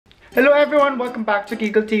Hello everyone! Welcome back to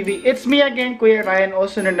Kiggle TV. It's me again, Kuya Ryan,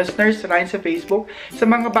 also known as Nurse Ryan sa Facebook. Sa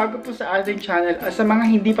mga bago po sa ating channel, at sa mga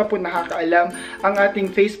hindi pa po nakakaalam, ang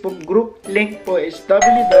ating Facebook group link po is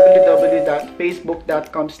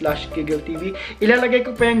www.facebook.com/KiggleTV. Ilalagay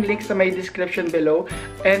ko po yung link sa may description below.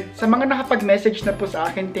 And sa mga nakapag-message na po sa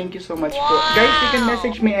akin, thank you so much po. Guys, you can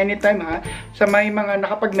message me anytime ha. Sa may mga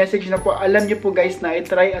nakapag-message na po, alam niyo po guys na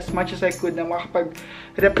I-try as much as I could na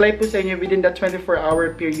makapag-reply po sa inyo within that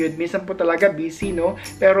 24-hour period. Minsan po talaga busy, no?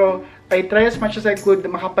 Pero I try as much as I could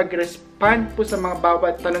na makapag-respond po sa mga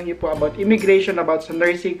bawat tanong niyo po about immigration, about sa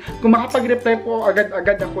nursing. Kung makapag-reply po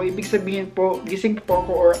agad-agad ako, ibig sabihin po, gising po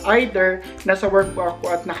ako or either nasa work po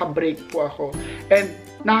ako at naka-break po ako. And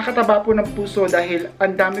nakakataba po ng puso dahil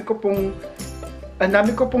ang dami ko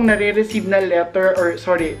pong nare-receive na letter or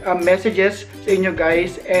messages sa inyo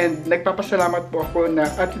guys, and nagpapasalamat po ako na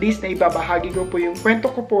at least na ibabahagi ko po yung kwento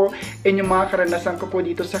ko po and yung mga karanasan ko po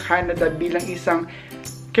dito sa Canada bilang isang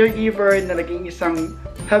caregiver na naging isang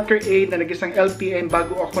healthcare aide, na naging isang LPN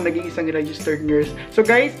bago ako naging isang registered nurse. So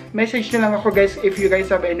guys, message nyo lang ako guys if you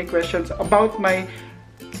guys have any questions about my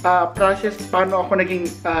process, paano ako naging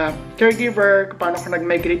caregiver, kung paano ako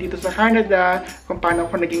nag-migrate dito sa Canada, kung paano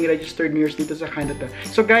ako naging registered nurse dito sa Canada.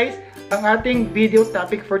 So guys, ang ating video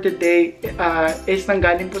topic for today is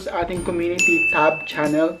nanggaling po sa ating community tab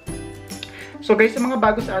channel. So guys, sa mga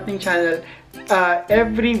bago sa ating channel,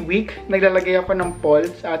 every week naglalagay ako ng poll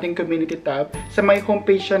sa ating community tab sa may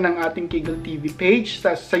homepage siya ng ating Kiggle TV page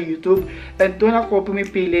sa YouTube, and doon ako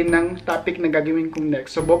pumipili ng topic na gagawin kong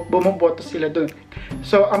next. So bumoboto sila doon.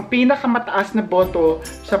 So ang pinakamataas na boto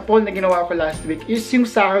sa poll na ginawa ko last week is yung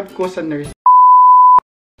sahod ko sa nurse.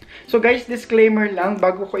 So guys, disclaimer lang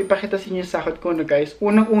bago ko ipakita sa inyo yung sahod ko na guys.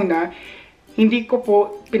 Unang-una, hindi ko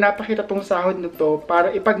po pinapakita tong sahod na to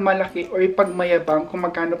para ipagmalaki o ipagmayabang kung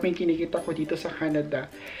magkano po yung kinikita ko dito sa Canada.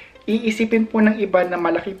 Iisipin po ng iba na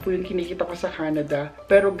malaki po yung kinikita ko sa Canada.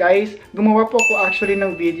 Pero guys, gumawa po ako actually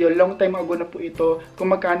ng video, long time ago na po ito,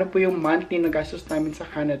 kung magkano po yung monthly na gastos namin sa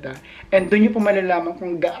Canada. And doon nyo po malalaman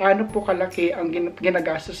kung gaano po kalaki ang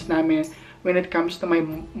ginagastos namin when it comes to my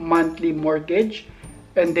monthly mortgage.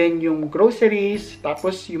 And then yung groceries,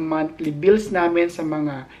 tapos yung monthly bills namin sa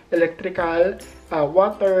mga electrical,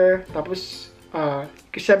 water, tapos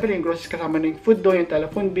siyempre yung groceries kasama na yung food doon, yung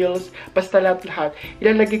telephone bills, basta lahat-lahat.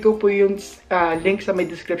 Ilalagay ko po yung link sa my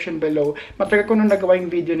description below. Matagal ko nung nagawa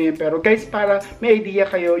yung video na yun, pero guys, para may idea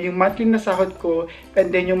kayo, yung monthly na sahod ko,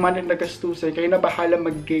 and then yung monthly na gastusin, kayo na bahala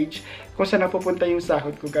mag-gauge kung saan napupunta yung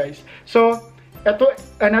sahod ko guys. So, ito,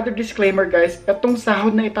 another disclaimer guys, itong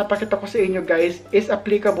sahod na ipapakita ko sa inyo guys is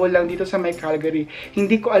applicable lang dito sa may Calgary.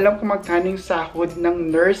 Hindi ko alam kung magkano yung sahod ng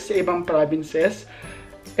nurse sa ibang provinces.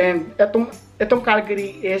 And itong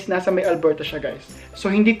Calgary is nasa may Alberta siya guys. So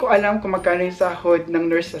hindi ko alam kung magkano yung sahod ng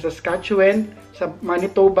nurse sa Saskatchewan, sa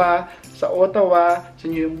Manitoba, sa Ottawa, sa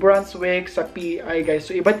New Brunswick, sa PEI guys.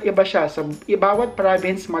 So iba't iba siya. Sa bawat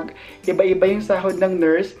province, iba-iba yung sahod ng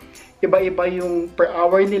nurse, iba-iba yung per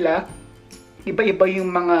hour nila, iba-iba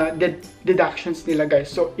yung mga deductions nila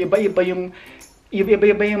guys. So iba-iba yung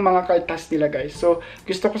mga kaltas nila guys. So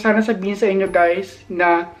gusto ko sana sabihin sa inyo guys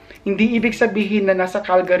na hindi ibig sabihin na nasa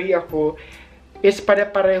Calgary ako is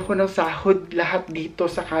pare-pareho ng sahod lahat dito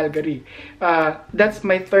sa Calgary. That's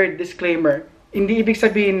my third disclaimer. Hindi ibig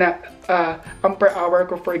sabihin na ang per hour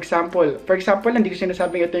ko, for example, hindi ko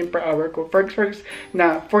sinasabing ito yung per hour ko. First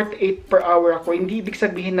na 48 per hour ako, hindi ibig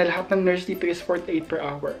sabihin na lahat ng nurse dito is 48 per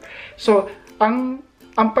hour. So, ang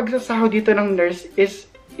pagsasahod dito ng nurse is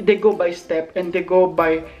they go by step and they go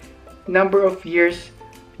by number of years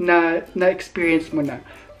na experience mo na.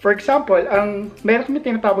 For example, meron kami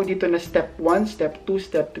tinatawag dito na step 1, step 2,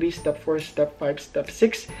 step 3, step 4, step 5, step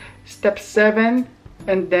 6, step 7,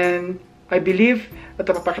 and then I believe,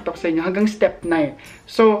 ito papakita ko sa inyo, hanggang step 9.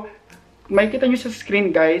 So, makikita nyo sa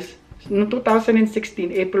screen guys, noong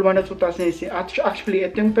 2016, April 1 of 2016, actually,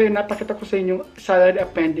 ito yung napakita ko sa inyo salary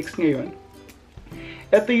appendix ngayon.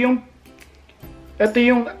 Ito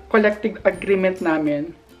yung collective agreement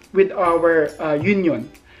namin with our union.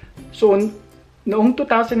 So, noong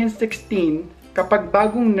 2016, kapag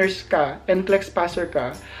bagong nurse ka and flex passer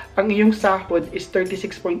ka, ang iyong sahod is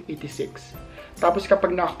 36.86. Tapos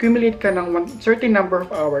kapag na-accumulate ka ng certain number of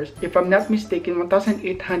hours, if I'm not mistaken,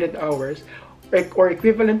 1,800 hours, or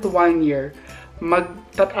equivalent to 1 year,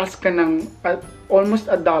 magtataas ka ng almost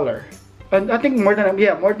 $1. I think more than $1.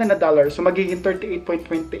 So magiging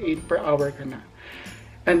 38.28 per hour ka na.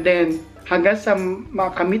 And then hanggang sa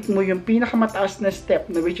makamit mo yung pinakamataas na step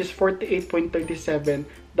na which is 48.37,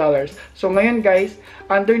 So ngayon guys,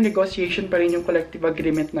 under negotiation pa rin yung collective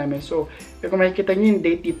agreement namin. So kung makikita nyo yung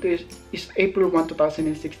date dito is April 1,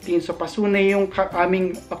 2016. So pasunay yung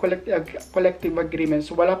aming collective agreement.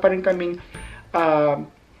 So wala pa rin kaming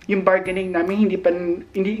yung bargaining namin,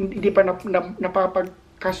 hindi pa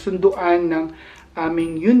napapagkasunduan ng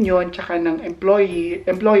aming union tsaka ng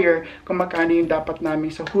employer kung magkano yung dapat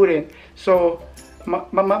naming sahurin. So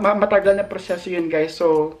matagal na proseso yun guys.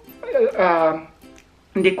 So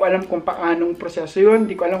hindi ko alam kung paanong proseso yun,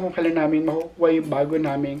 hindi ko alam kung kailan namin makukuha yung bago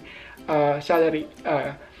naming salary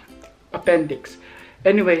appendix.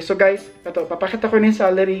 Anyway, so guys, ito, papakita ko na yung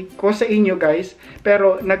salary ko sa inyo guys,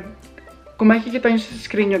 pero kung makikita nyo sa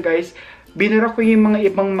screen nyo guys, binura ko yung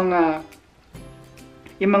mga ibang mga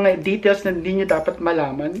details na hindi nyo dapat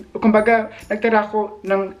malaman. Kumbaga, nagtira ko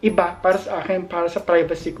ng iba para sa akin, para sa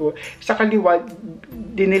privacy ko. Sa kaliwa,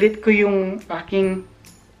 dinilit ko yung aking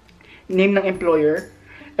name ng employer.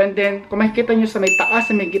 And then, kung makikita nyo sa may taas,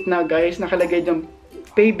 sa may gitna guys, nakalagay dyan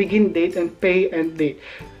pay begin date and pay end date.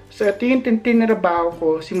 So, ito yung tinrabaho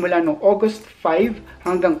ko simula noong August 5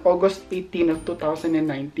 hanggang August 18 of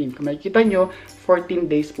 2019. Kung makikita nyo,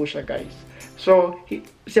 14 days po siya guys. So,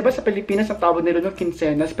 diba sa Pilipinas, ang tawag nila ng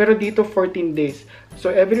quincenas, pero dito 14 days.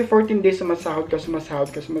 So, every 14 days, sumasahod ka.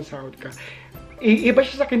 Iba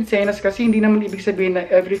siya sa quincenas kasi hindi naman ibig sabihin na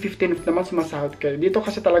every 15th naman sumasahod ka. Dito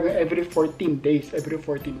kasi talagang every 14 days.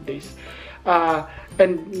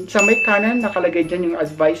 And sa may kanan, nakalagay dyan yung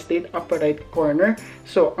advice date upper right corner.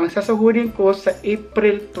 So, ang sasahurin ko sa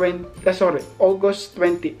August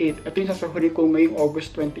 28. Ito yung sasahurin ko ngayong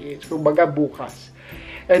August 28. So, baga bukas.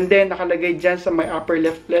 And then, nakalagay dyan sa my upper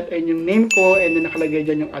left and yung name ko, and then nakalagay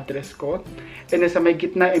dyan yung address ko. And then sa may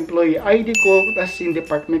gitna, employee ID ko, tapos yung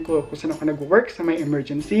department ko kung saan ako nag-work, sa may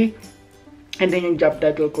emergency. And then yung job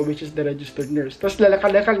title ko, which is the registered nurse. Tapos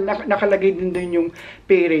nakalagay din yung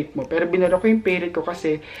pay rate mo. Pero binura ko yung pay rate ko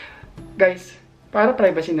kasi, guys, para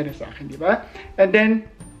privacy na rin sa akin, di ba? And then,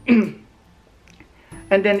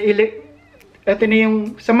 ito na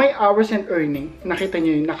yung, sa may hours and earning, nakita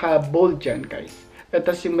nyo yung naka-bold dyan, guys.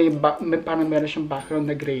 Tapos yung may parang meron siyang background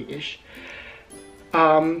na grayish.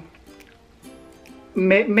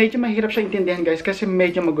 Medyo mahirap siya intindihan guys kasi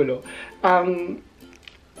medyo magulo.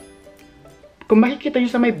 Kung makikita nyo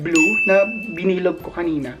sa may blue na binilog ko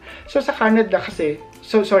kanina. So sa Canada kasi,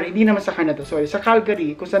 hindi naman sa Canada, sa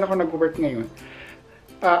Calgary, kung saan ako nag-work ngayon,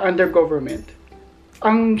 under government.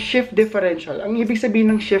 Ang shift differential, ang ibig sabihin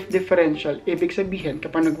ng shift differential, ibig sabihin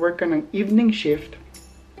kapag nag-work ka ng evening shift,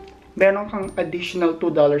 meron kang additional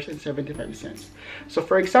 $2.75. So,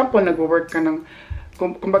 for example, nag-work ka ng,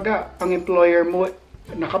 kumbaga, ang employer mo,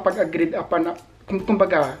 nakapag-agreed pa na,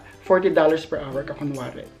 kumbaga, $40 per hour ka,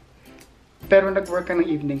 kunwari. Pero nag-work ka ng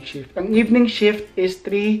evening shift. Ang evening shift is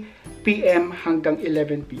 3 p.m. hanggang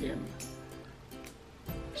 11 p.m.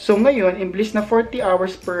 So, ngayon, imbis na $40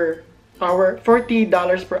 per hour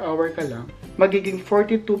ka lang, magiging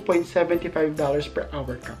 $42.75 per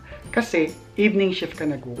hour ka. Kasi, evening shift ka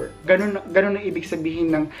nag-work. Ganun ang ibig sabihin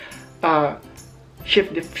ng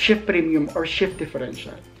shift premium or shift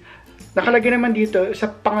differential. Nakalagay naman dito, sa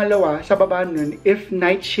pangalawa, sa baba nun, if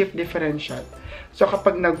night shift differential. So,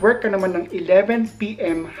 kapag nag-work ka naman ng 11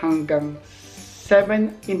 p.m. hanggang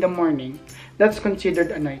 7 in the morning, that's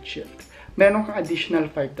considered a night shift. Meron kang additional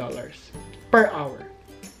 $5 per hour.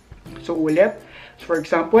 So, ulit, for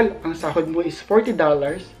example, ang sahod mo is $40,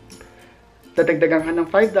 dadagdagan ka ng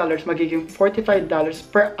 $5, magiging $45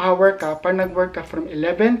 per hour ka pag nag-work ka from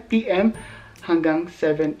 11 p.m. hanggang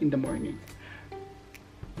 7 in the morning.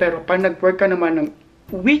 Pero pag nag-work ka naman ng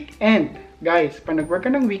weekend, guys, pag nag-work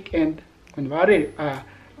ka ng weekend, kunwari,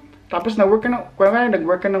 tapos nag-work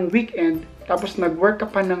ka ng weekend, tapos nag-work ka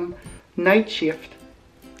pa ng night shift,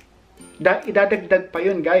 idadagdag pa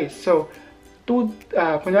yun, guys. So,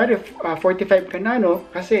 kunwari, 45 ka na, no?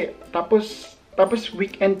 Kasi, tapos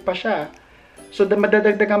weekend pa siya. So,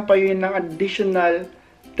 madadagdagan pa yun ng additional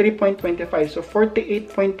 3.25. So,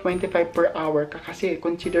 48.25 per hour ka kasi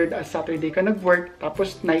considered as Saturday ka nag-work,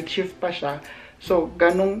 tapos night shift pa siya. So,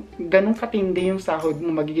 ganun katindi yung sahod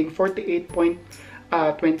mo, magiging 48.25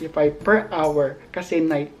 per hour kasi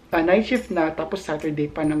night shift na, tapos Saturday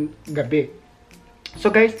pa ng gabi. So,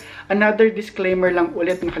 guys, another disclaimer lang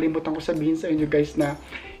ulit, nakalimutan ko sabihin sa inyo, guys, na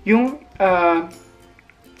yung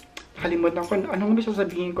nakalimutan ko, anong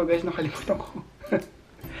sasabihin ko guys, nakalimutan ko.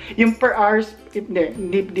 Yung per hours,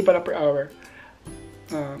 hindi pala per hour.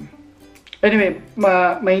 Anyway,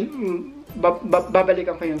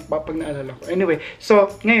 babalikan ko yun pag naalala ko. Anyway, so,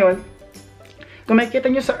 ngayon, kung makikita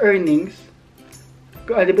nyo sa earnings,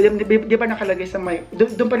 di ba nakalagay sa may,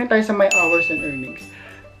 doon pa rin tayo sa my hours and earnings.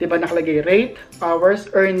 Diba nakalagay rate, hours,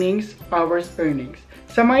 earnings, hours, earnings.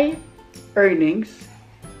 Sa may earnings,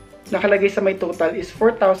 nakalagay sa may total is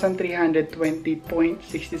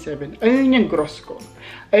 4,320.67. Ayun yung gross ko.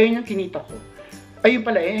 Ayun yung kinita ko. Ayun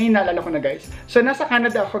pala, ayun naalala ko na guys. So, nasa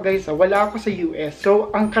Canada ako guys, wala ako sa US. So,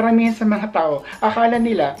 ang karamihan sa mga tao, akala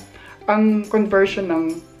nila, ang conversion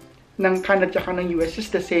ng Canada at ng US is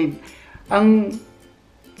the same. Ang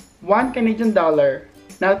 1 Canadian dollar,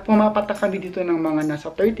 na pumapatak kami dito ng mga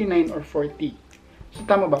nasa 39 or 40. So,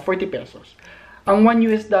 tama ba? 40 pesos. Ang 1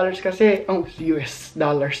 US dollars kasi, US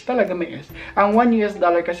dollars talaga may S. Ang 1 US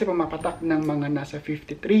dollar kasi pumapatak ng mga nasa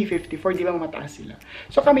 53, 54, di ba mataas sila.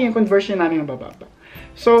 So, kami yung conversion namin mababa.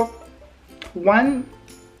 So,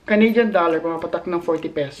 1 Canadian dollar pumapatak ng 40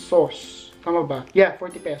 pesos. Tama ba? Yeah,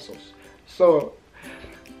 40 pesos. So,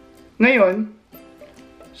 ngayon,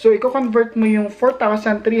 so, i-convert mo yung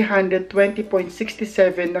 4,320.67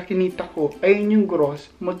 na kinita ko, ayun yung gross,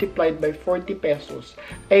 multiplied by 40 pesos.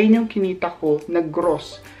 Ayun yung kinita ko na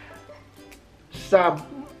gross sa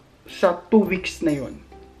 2 weeks na yun.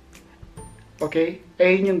 Okay?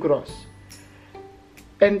 Ayun yung gross.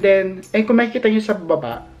 And then, kung makikita nyo sa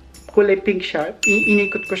baba, kulay pink siya,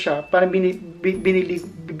 inikot ko siya, parang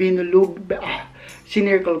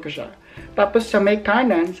sinircle ko siya. Tapos sa may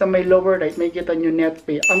kanan, sa may lower right, may kita nyo net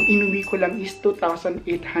pay. Ang inuwi ko lang is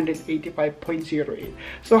 2,885.08.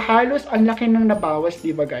 So halos ang laki nang nabawas,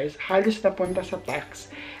 di ba guys? Halos napunta sa tax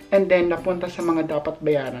and then napunta sa mga dapat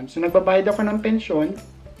bayaran. So nagbabayad ako ng pensyon,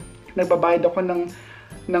 nagbabayad ako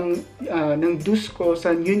ng dues ko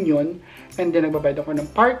sa union, and then nagbabayad ako ng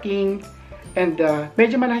parking, and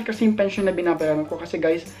medyo malaki kasi yung pension na binabayaran ko kasi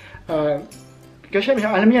guys, kasi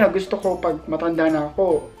alam niyo na gusto ko pag matanda na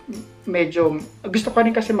ako, gusto ko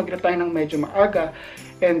rin kasi mag-retire ng medyo maaga,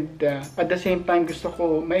 and at the same time gusto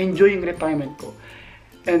ko ma-enjoy yung retirement ko.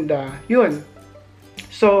 And yun.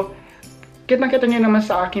 So, kitang-kita niyo naman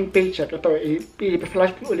sa aking paycheck. Ito,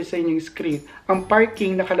 i-flash ko ulit sa inyong screen. Ang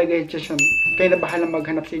parking nakalagay dyan siya. Kayo na bahala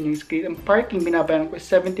maghanap sa inyong screen. Ang parking binabayaran ko is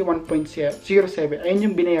 71.07. Ayun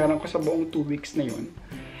yung binayaran ko sa buong 2 weeks na yun.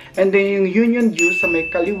 And then yung union dues sa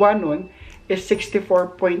may kaliwa nun is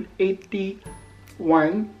 64.81.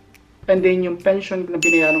 And then yung pension na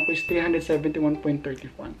binayaran ko is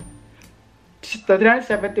 $371.31.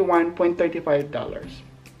 $371.35.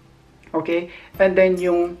 Okay? And then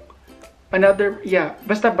yung another,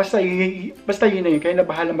 basta yun na yun. Kaya na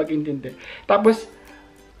bahala mag-intindi. Tapos,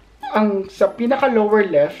 sa pinaka lower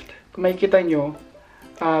left, kung makikita nyo,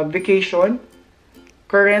 vacation,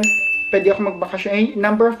 current, pwede ako magbakasyon.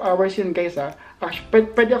 Number of hours yun guys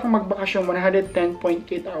pwede ako magbakasyon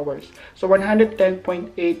 110.8 hours. So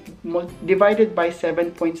 110.8 divided by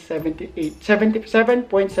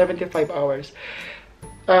 7.75 hours.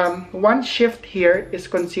 One shift here is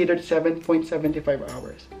considered 7.75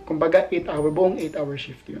 hours. Kumbaga 8 hour, buong 8 hour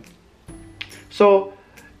shift yun. So,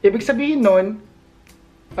 ibig sabihin nun,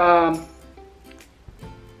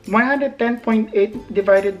 110.8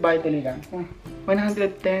 divided by, 100,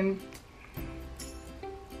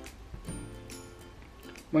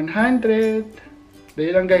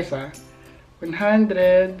 dahil lang guys 100,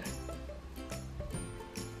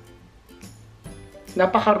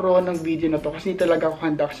 napaka-raw ng video na to kasi hindi talaga ako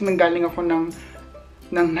handa kasi nanggaling ako ng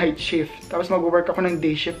night shift, tapos mag-work ako ng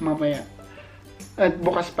day shift mamaya at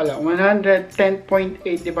bukas pala. 110.8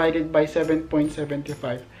 divided by 7.75,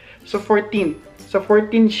 so 14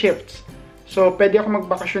 shifts. So pwede ako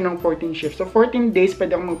magbakasyon ng 14 shifts, so 14 days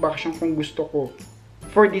pwede ako magbakasyon kung gusto ko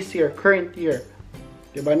for this year, current year.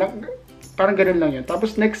 Diba? Parang ganun lang yun.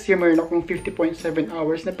 Tapos next year, mayroon akong 50.7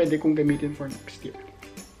 hours na pwede kong gamitin for next year.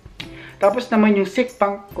 Tapos naman yung sick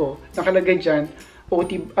bank ko, nakalagay dyan,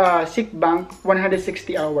 sick bank,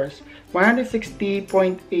 160 hours. 160.80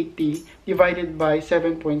 divided by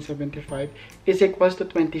 7.75 is equals to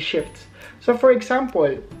 20 shifts. So for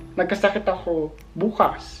example, nagkasakit ako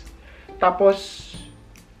bukas, tapos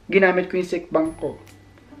ginamit ko yung sick bank ko.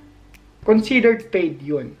 Considered paid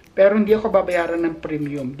yun. Pero hindi ako babayaran ng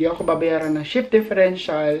premium. Hindi ako babayaran ng shift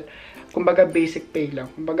differential. Kumbaga basic pay lang.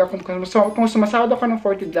 Kumbaga kung sumasahod ako ng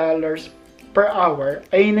 $40 per hour,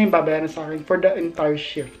 ayun na yung babayaran sa akin for the entire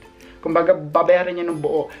shift. Kumbaga babayaran niya ng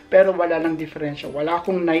buo. Pero wala lang differential. Wala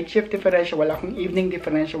akong night shift differential. Wala akong evening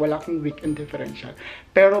differential. Wala akong weekend differential.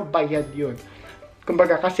 Pero bayad yun.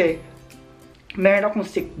 Kumbaga kasi meron akong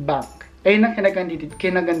sick bank. Ayun ang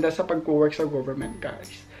kinaganda sa pag-work sa government,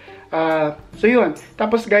 guys. So yun.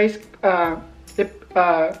 Tapos guys,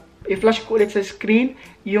 i-flash ko ulit sa screen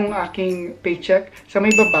yung aking paycheck. Sa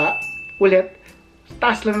may baba, ulit,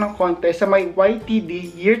 taas lang ng konti. Sa may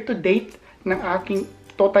YTD, year to date ng aking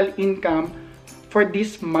total income for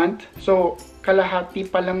this month. So, kalahati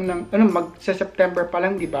pa lang ng, magsa-September pa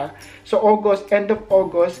lang, di ba? So, August, end of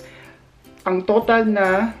August, ang total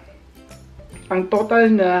na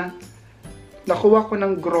nakuha ko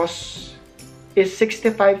ng gross is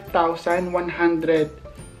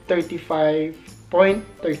 $65,135.13.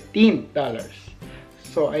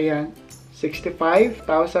 So, ayan,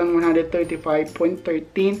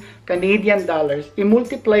 $65,135.13 Canadian dollars.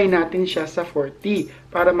 I-multiply natin siya sa 40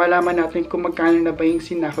 para malaman natin kung magkano na ba yung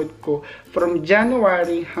sinahod ko from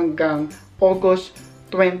January hanggang August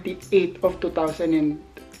 28 of 2019.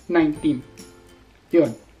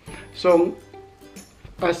 Yun. So,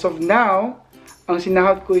 as of now, ang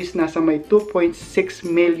sinahod ko is nasa may 2.6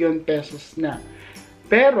 million pesos na.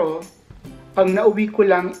 Pero, ang nauwi ko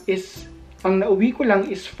lang is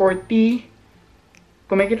 40.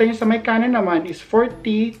 Kung makikita nyo sa Magkano naman is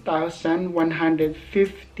 40,155.11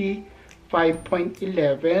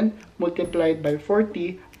 multiplied by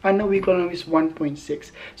 40. Ang nauwi ko lang is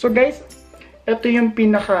 1.6. So guys, ito yung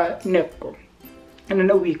pinaka-net ko. Ano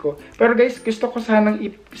nauwi ko. Pero guys, gusto ko sanang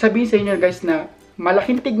sabihin sa inyo guys na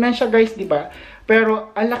malaking tignan siya guys, di ba?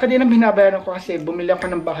 Pero ang laki din ang binabayaran ko kasi bumili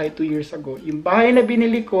ako ng bahay 2 years ago. Yung bahay na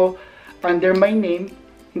binili ko under my name,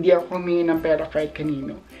 hindi ako humingi ng pera kahit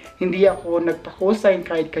kanino. Hindi ako nagpa-cosign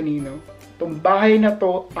kahit kanino. Itong bahay na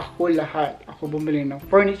to, ako lahat. Ako bumili ng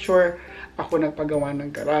furniture, ako nagpagawa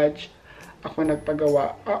ng garage, ako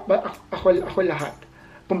lahat.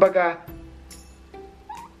 Kumbaga,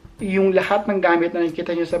 yung lahat ng gamit na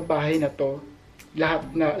nakikita nyo sa bahay na to, lahat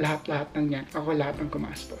ng yan, ako lahat ng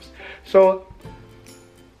gumastos. So,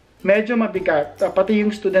 medyo mabigat. Pati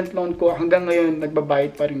yung student loan ko, hanggang ngayon,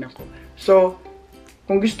 nagbabayad pa rin ako. So,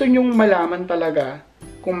 kung gusto nyong malaman talaga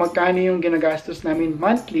kung magkano yung ginagastos namin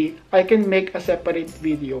monthly, I can make a separate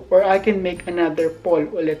video or I can make another poll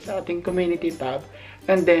ulit sa ating community tab.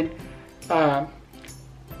 And then,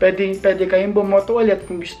 pwede kayong bumoto ulit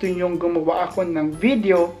kung gusto nyong gumawa ako ng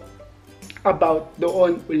video about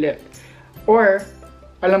doon ulit. Or,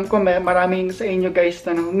 alam ko maraming sa inyo guys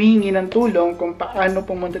na humihingi ng tulong kung paano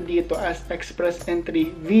pumunta dito as express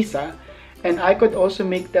entry visa. And I could also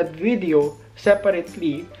make that video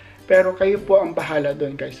separately. Pero kayo po ang bahala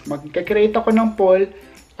doon guys. Mag-create ako ng poll.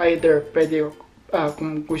 Either pwede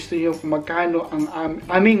kung gusto nyo kung magkano ang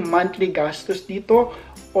aming monthly gastos dito.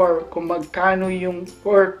 Or kung magkano yung,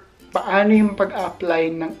 or paano yung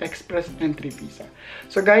pag-apply ng express entry visa.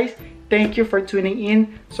 So guys, thank you for tuning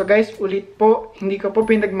in. So guys, ulit po, hindi ko po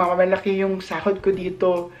pinagmamalaki yung sahod ko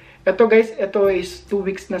dito. Ito guys, ito is 2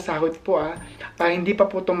 weeks na sahod po hindi pa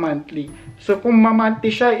po ito monthly. So kung ma-monthly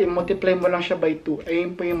siya, i-multiply mo lang siya by 2.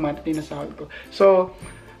 Ayun po yung monthly na sahod ko. So,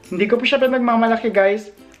 hindi ko po siya pinagmamalaki guys.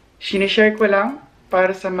 Sinishare ko lang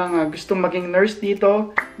para sa mga gustong maging nurse dito.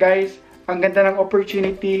 Guys, ang ganda ng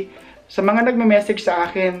opportunity. Sa mga nagme-message sa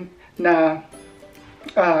akin na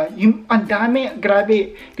yung ang dami,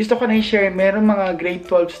 grabe, gusto ko na i-share, meron mga grade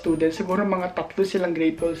 12 students, siguro mga 3 silang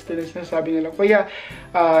grade 12 students na sabi nila, kuya,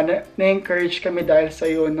 na-encourage kami dahil sa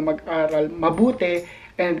iyo na mag-aral mabuti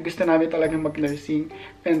and gusto namin talagang mag-nursing.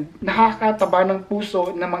 And nakakataba ng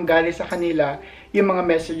puso na manggali sa kanila yung mga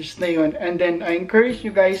messages na yun. And then I encourage you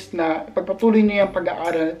guys na pagpatuloy niyo yung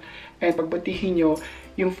pag-aaral and pagbutihin nyo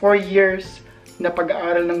yung 4 years na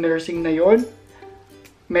pag-aaral ng nursing na yon.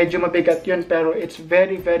 Medyo mabigat yun, pero it's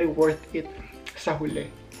very, very worth it sa huli.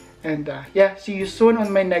 And yeah, see you soon on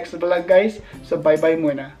my next vlog guys. So bye-bye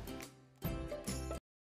muna.